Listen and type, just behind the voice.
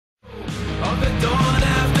the dawn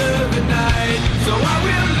after the night. So I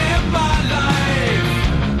will live my life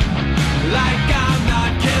like I'm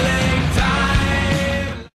not killing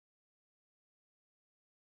time.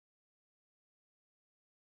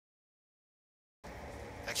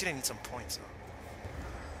 Actually, I need some points.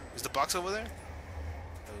 Is the box over there?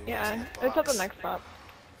 Oh, Yeah, it's at the next stop.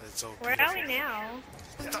 It's so Where are we now?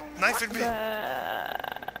 Stop knifing me!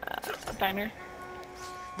 The diner.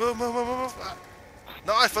 Move, move, move, move, move!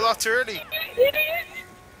 No, I fell off too early!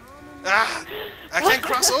 Ah! I can't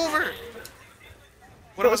cross over!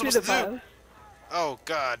 What am I supposed to do? Oh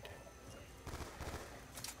god.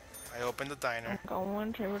 I opened the diner. I'm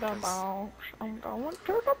going to the box. I'm going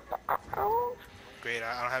to the box. Great,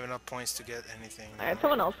 I don't have enough points to get anything. Alright,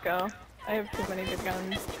 someone else go. I have too many good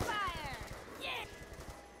guns.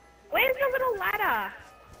 Where's the little ladder?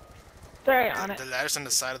 Sorry, on it. The ladder's on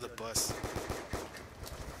the side of the bus.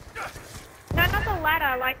 No, not the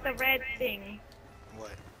ladder, like the red thing.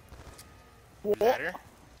 What? What? Ladder?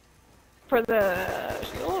 For the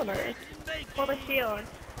shield or? For the shield.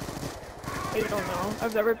 I don't know.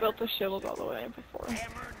 I've never built a shield all the way before.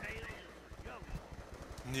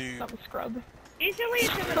 Noob. I'm a scrub. Usually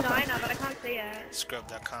it's in the diner, but I can't see it.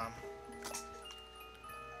 Scrub.com.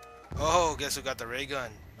 Oh, guess who got the ray gun?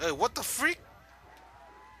 Hey, what the freak?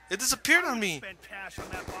 It disappeared on me.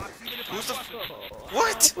 Who's the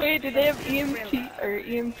what? Wait, did they have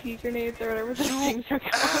EMP grenades or whatever those things are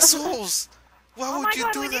called? Assholes! Why would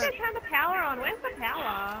you do we need that? to turn the power on. Where's the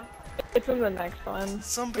power? It's in the next one.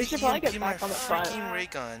 Somebody we should probably get EMP my back on the front. freaking ray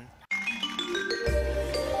gun.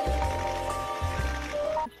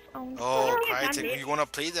 Oh, Crytek, you wanna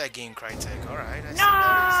play that game, Crytek? Alright, I see.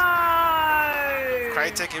 No!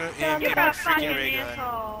 Crytek, You're EMP my freaking ray gun.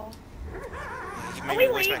 asshole. You Are made we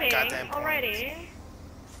me waste my leaving goddamn points. already?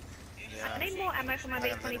 Yeah. I need more ammo for my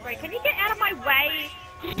B-23. Can you get out of my way?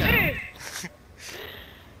 Move!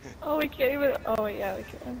 Oh, we can't even. Oh, wait, yeah, we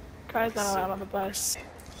can. Cry's not allowed on the bus.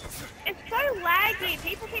 It's so laggy.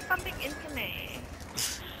 People keep bumping into me.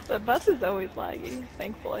 The bus is always laggy,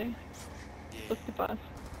 thankfully. Yeah. Just the bus.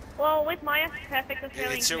 Well, with my perfect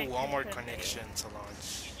Australian It's your connection, Walmart it's connection,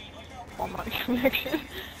 Solange. Walmart connection.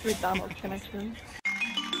 McDonald's connection.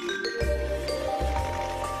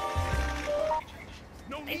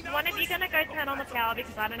 Is one of you gonna go turn on the power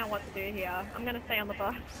because I don't know what to do here. I'm gonna stay on the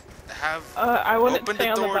bus. I wouldn't open stay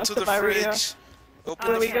the on the door bus to the if I were you. fridge. Open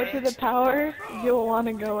When the we go fridge. to the tower, you'll want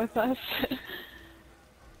to go with us.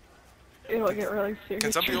 It'll get really serious.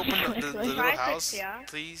 Can somebody open the little Crytek's house, here.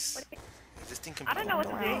 please? This thing can I don't know what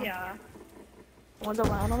to do here. One's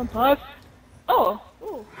allowed on the bus. Oh!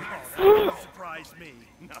 Ooh. Surprise me.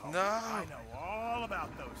 No. I know all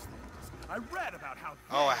about those things. I read about how.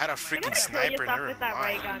 Oh, I had a You're freaking gonna kill sniper, yourself never with that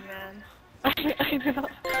ray mind. gun, man. I know.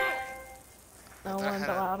 No I one's had-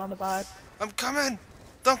 allowed on the bus. I'm coming!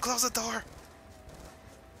 Don't close the door!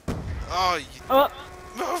 Oh, you Oh!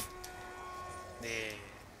 move! Yeah.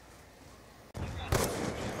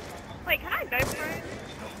 Wait, can I go prone?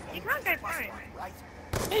 You can't go prone.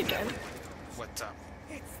 Hey, good. What's up?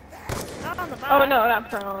 Not on the bus. Oh no, not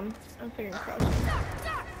prone. I'm figuring crouching.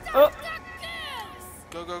 Oh!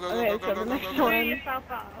 Go, go, go, Okay, go, go, so go, the go, next go, Pull go, one. yourself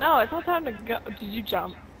up. No, it's not time to go. Did you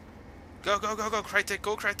jump? go, go, go, go, Crytek,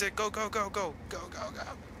 go, Crytek, go, go, go, go, go, go, go.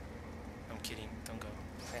 I'm kidding, don't go.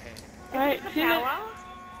 Alright, The to the, power?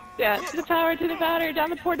 yeah, to the power, to the powder, down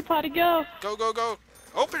the porta potty, go! Go, go, go!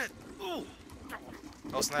 Open it!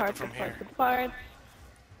 I'll snipe it Parts, from the here. parts, the parts.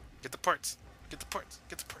 Get the parts. Get the parts.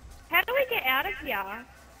 Get the parts. How do we get out of here?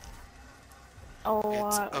 A It's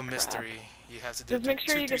lot a of crap. mystery. You have to do Just make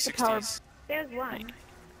sure you get the power. 360s. There's one.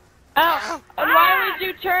 Ow! And why would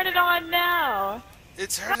you turn it on now?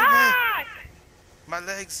 It's hurting me! Fuck! My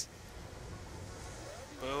legs!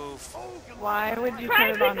 Oof. Why would you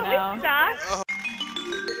turn it Crazy, on now? stuck.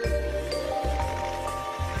 Oh.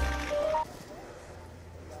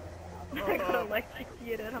 I got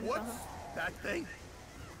electrocuted. I'm What's done. that thing?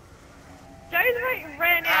 Joe's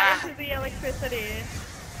ran out into the electricity.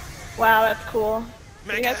 Wow, that's cool.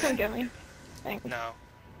 You Mega. guys come get me. Thanks. No.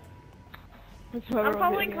 It's whoever I'm will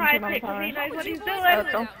following be able to turn on the Crytek because he power. knows what he's Oh, doing.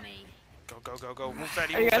 cool. Go, go, go, go. Move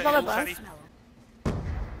fatty, Are you move guys fatty, on the move bus? fatty.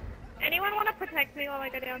 Anyone want to protect me while I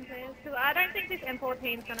go downstairs? Because I don't think this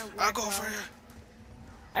M14 is gonna work. I'll go well. for you.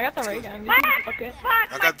 I got the ray gun. You Fuck! can fuck it. Fuck! I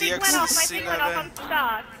My got the thing went off. My thing went off. I'm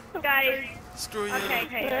stuck. Guys. Screw you. Okay,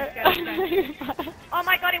 okay. Let's go, let's go. Oh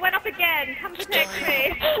my god, he went off again. Come protect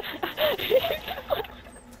me.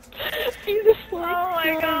 He's just like, Oh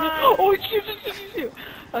my god. oh, shoot.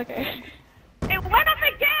 Okay. It went off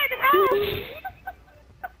again. Help!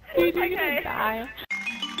 Dude, you're Okay. gonna die.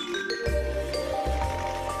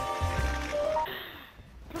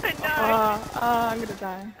 No. I'm gonna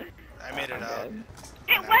die. I made it out. Good.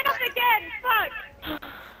 It went up again! Fuck!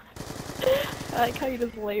 I like how you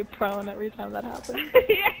just lay prone every time that happens.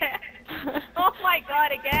 Yeah! Oh my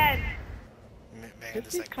god, again! Man, This there's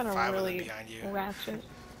is like kind of 5 of them really behind you. ratchet.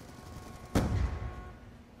 Oh,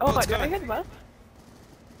 Oh, it's did I coming. hit the bus?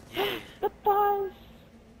 Yeah. The bus!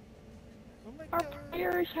 Oh my Our god.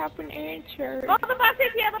 prayers have been answered. Oh, the bus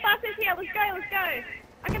is here! The bus is here! Let's go! Let's go!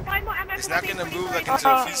 I can find more ammo It's for not the gonna move B23. like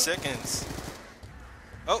until a few seconds.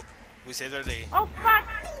 Oh, we saved our day. Oh fuck!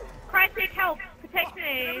 Crisis, help! Protect Did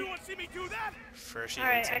me! everyone see me do that? First she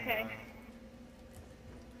Alright, hits him, okay.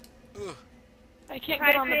 Ugh. I can't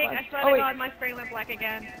get on the Crisis, bus. I swear Oh to wait, god, my screen went black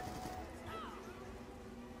again.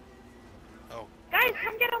 Oh. Guys,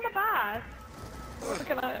 come get on the bus! look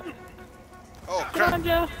at that. Oh Get on, crap.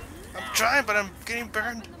 Joe. I'm trying, but I'm getting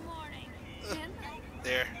burned. Ugh.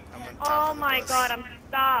 There, I'm on top Oh of the my bus. god, I'm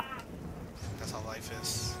stuck! That's how life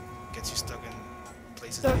is. Gets you stuck in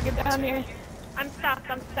places. So that you get want down to. here. I'm stuck,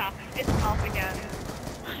 I'm stuck. It's off again.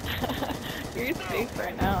 You're in space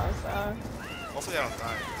right now, so. Hopefully I don't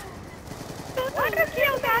die. Why does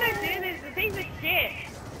you gotta do this? The piece of shit!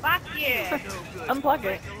 Fuck you! Unplug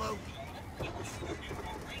it.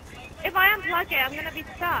 If I unplug it, I'm gonna be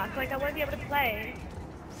stuck. Like, I won't be able to play.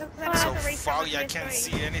 So then I It's so have to restart foggy, I the can't PS3.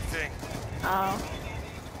 see anything. Oh.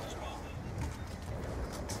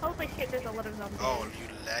 Holy shit, there's a lot of zombies. Oh, you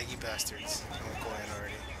laggy bastards. I'm going in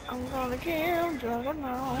already. I'm gonna kill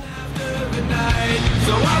Juggernaut. After the night,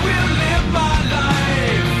 so I will